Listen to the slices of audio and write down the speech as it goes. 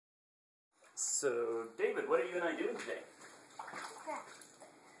So, David, what are you and I doing today?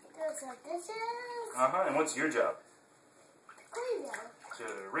 Do some dishes. And what's your job? Clean them. To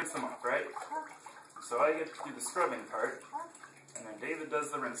rinse them off, right? So I get to do the scrubbing part, and then David does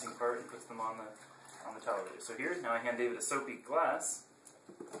the rinsing part and puts them on the towel. So here, now I hand David a soapy glass,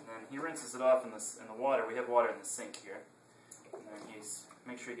 and then he rinses it off in the water. We have water in the sink here. And then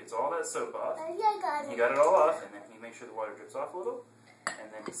make sure he gets all that soap off. He got it all off, and then he makes sure the water drips off a little,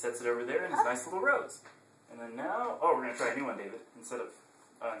 and then he sets it over there in his nice little rows. And then now, we're going to try a new one, David. Instead of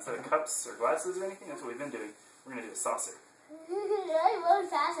cups or glasses or anything, that's what we've been doing. We're going to do a saucer. Really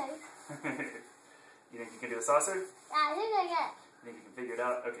saucer. You think you can do a saucer? Yeah, I think I can. You think you can figure it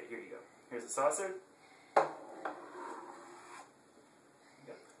out? Okay, here you go. Here's a saucer. Yep.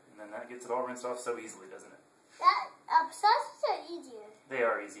 And then that gets it all rinsed off so easily, doesn't it? Saucers are easier. They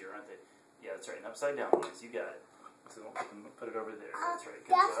are easier, aren't they? Yeah, that's right. And upside down ones. You got it. So we'll put it over there. That's right.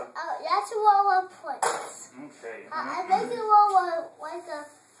 Good job. That's the one with plates. Okay. I think the one with the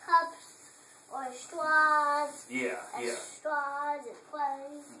cups or straws. Yeah. Straws and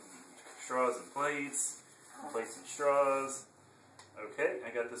plates. Straws and plates. Plates and straws. Okay, I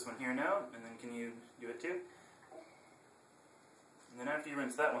got this one here now. And then can you do it too? And then after you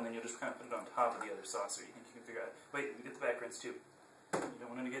rinse that one, then you'll just kind of put it on top of the other saucer. You think you can figure out? Wait, get the back rinse too. You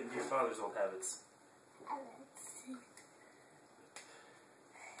don't want to get into your father's old habits.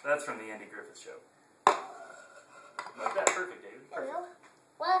 That's from the Andy Griffith Show. Like that, perfect, David. Perfect.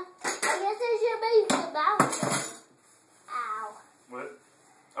 Well, I guess I should make the mountain. Ow. What?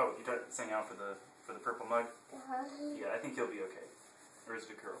 Oh, you tried to sing out for the purple mug? Yeah, I think he'll be okay. Or is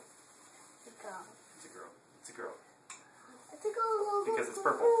it a girl? It's a girl. It's a girl. It's a girl. It's a girl. Because it's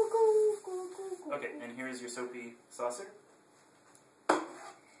purple. Okay, and here's your soapy saucer.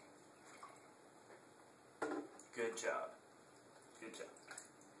 Good job. Good job.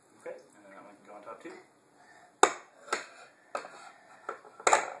 Okay, and then that one can go on top too.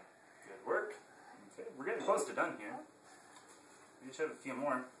 Good work. Okay, we're getting close to done here. We just have a few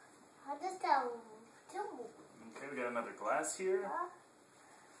more. I'll just go. Okay, we got another glass here.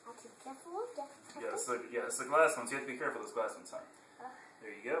 I'll be careful. Yeah, it's the glass ones. You have to be careful of those glass ones, huh?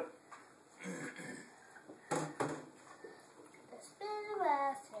 There you go. Spin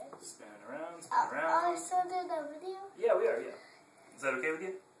around. Spin around. Are we still doing the video? Yeah, we are, yeah. Is that okay with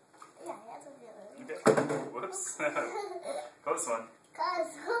you? Yeah, that's okay. Okay. Whoops. Close one.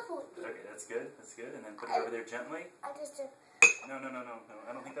 Okay, that's good. That's good. And then put it over there gently. I just did. No. I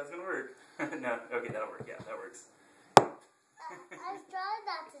don't think that's going to work. No. Okay, that'll work. Yeah, that works. I was trying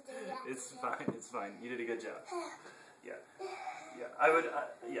not to do that. It's fine. It's fine. You did a good job. Yeah. I would,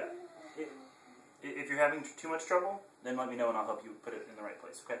 yeah. If you're having too much trouble, then let me know and I'll help you put it in the right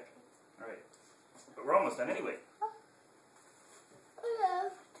place, okay? All right. But we're almost done anyway. We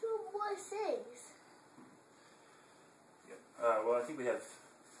have 2 more things. Yeah. Well, I think we have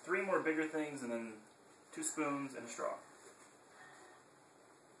 3 more bigger things and then 2 spoons and a straw.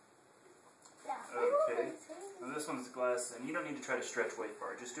 Okay. Now this one's glass, and you don't need to try to stretch way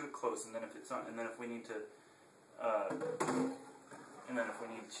far. Just do it close, and then if it's on, and then if we need to,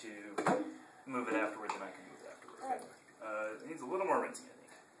 move it afterwards, then I can move it afterwards. Okay. It needs a little more rinsing, I think.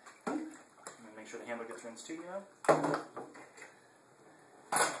 And then make sure the handle gets rinsed too, you know.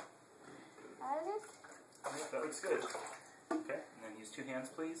 Yeah, that looks good. Okay, and then use 2 hands,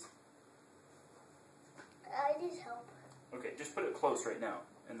 please. I need help. Okay, just put it close right now,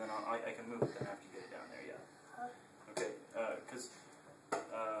 and then I can move it then after you get it down there, yeah. Okay,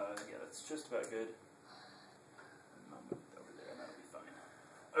 yeah, that's just about good. And I'll move it over there, and that'll be fine.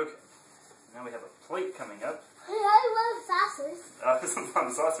 Okay, now we have a plate coming up. I love saucers. This one's not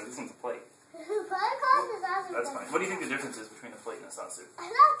a saucer, this one's a plate. That's fine. What do you think the difference is between a plate and a saucer?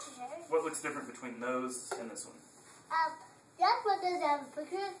 I'm not sure. What looks different between those and this one? That one doesn't have a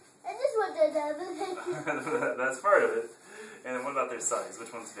picture, and this one doesn't have a picture. That's part of it. And then what about their size?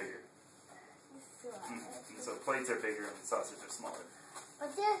 Which one's bigger? So plates are bigger and saucers are smaller.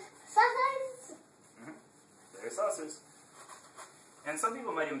 But they're saucers. They're saucers. And some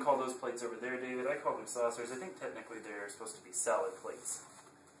people might even call those plates over there, David. I call them saucers. I think technically they're supposed to be salad plates.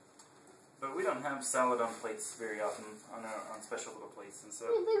 But we don't have salad on plates very often, on special little plates. And so,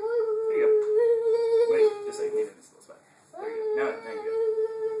 here you go. Wait, just a second. Leave it in this little spot. There you go. Now, there you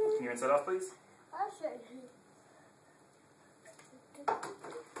go. Can you rinse that off, please? I'll show you.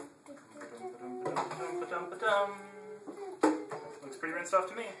 Looks pretty rinsed off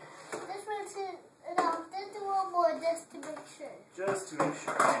to me. This one's just a little more just to make sure. Just to make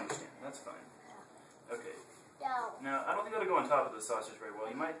sure. I understand. That's fine. Okay. Now, I don't think that'll go on top of the sausage very well.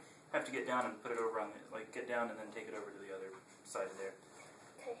 You might have to get down and put it over on the, get down and then take it over to the other side there.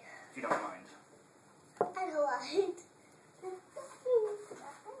 Okay. If you don't mind.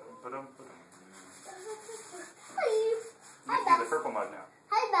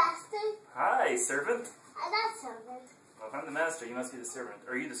 servant? I'm not servant. Well, if I'm the master, you must be the servant.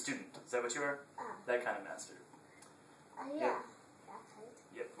 Or are you the student? Is that what you are? That kind of master. Yeah. That's right.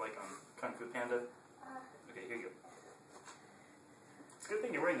 Yep, like on Kung Fu Panda. Okay, here you go. It's a good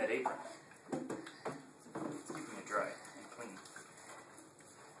thing you're wearing that apron. It's keeping it dry and clean.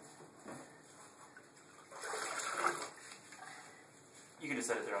 You can just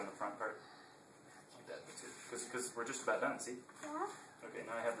set it there on the front part. Keep that too. Because we're just about done, see? Yeah. Okay,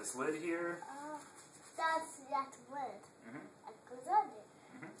 now I have this lid here. That's wood. Mm-hmm. That goes on it.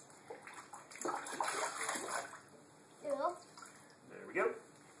 Ew. There we go.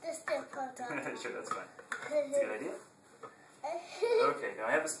 This thing goes on. Sure, that's fine. That's a good idea. Okay, now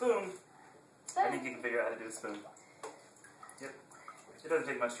I have a spoon. I think you can figure out how to do a spoon. Yep. It doesn't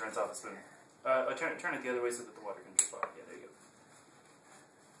take much to rinse off a spoon. Turn it the other way so that the water can drip off. Yeah, there you go.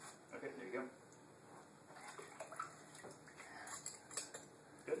 Okay, there you go.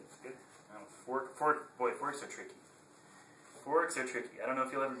 Good, good. Now, forks are tricky. Forks are tricky. I don't know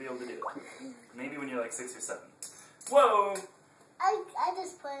if you'll ever be able to do it. Maybe when you're like 6 or 7. Whoa! I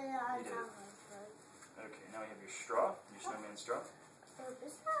just put it on You did. top of it. Okay, now we have your straw, your snowman straw.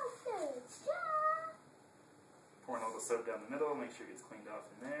 Pouring a little soap down the middle, make sure it gets cleaned off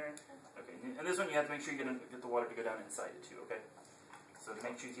in there. Okay, and this one you have to make sure you get the water to go down inside it too, okay? So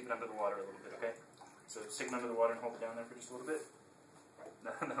make sure you keep it under the water a little bit, okay? So stick it under the water and hold it down there for just a little bit.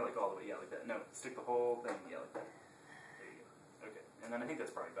 Not like all the way, yeah, like that. No, stick the whole thing, yeah, like that. There you go. Okay, and then I think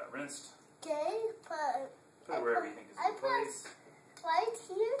that's probably about rinsed. Okay, Put it wherever you think is a good place. Right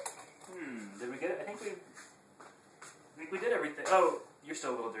here. Did we get it? I think we did everything. Oh, you're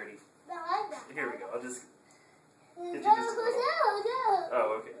still a little dirty. No, I'm not. Here we go. I'll just get you No, just a little. no.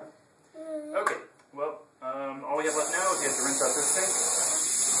 Oh, okay. Okay. Well, all we have left now is we have to rinse out this thing.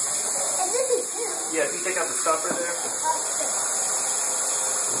 And this is good. Yeah, if you take out the stopper there.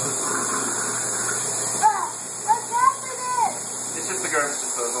 What's happening? It's just the garbage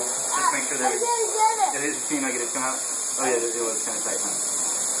disposal. Just make sure that I didn't get it. it is a team negative come out. Oh yeah, it was kind of tight, huh?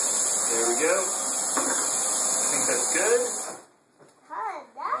 There we go. I think that's good.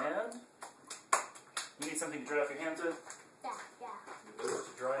 And you need something to dry off your hands with. Yeah. To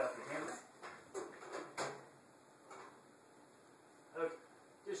dry off your hands. Okay,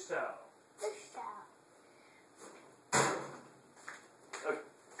 dish towel. Okay.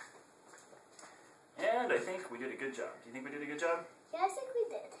 And I think we did a good job. Do you think we did a good job? Yeah, I think we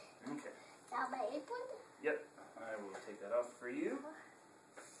did. Okay. Now my apron. Yep. I will take that off for you.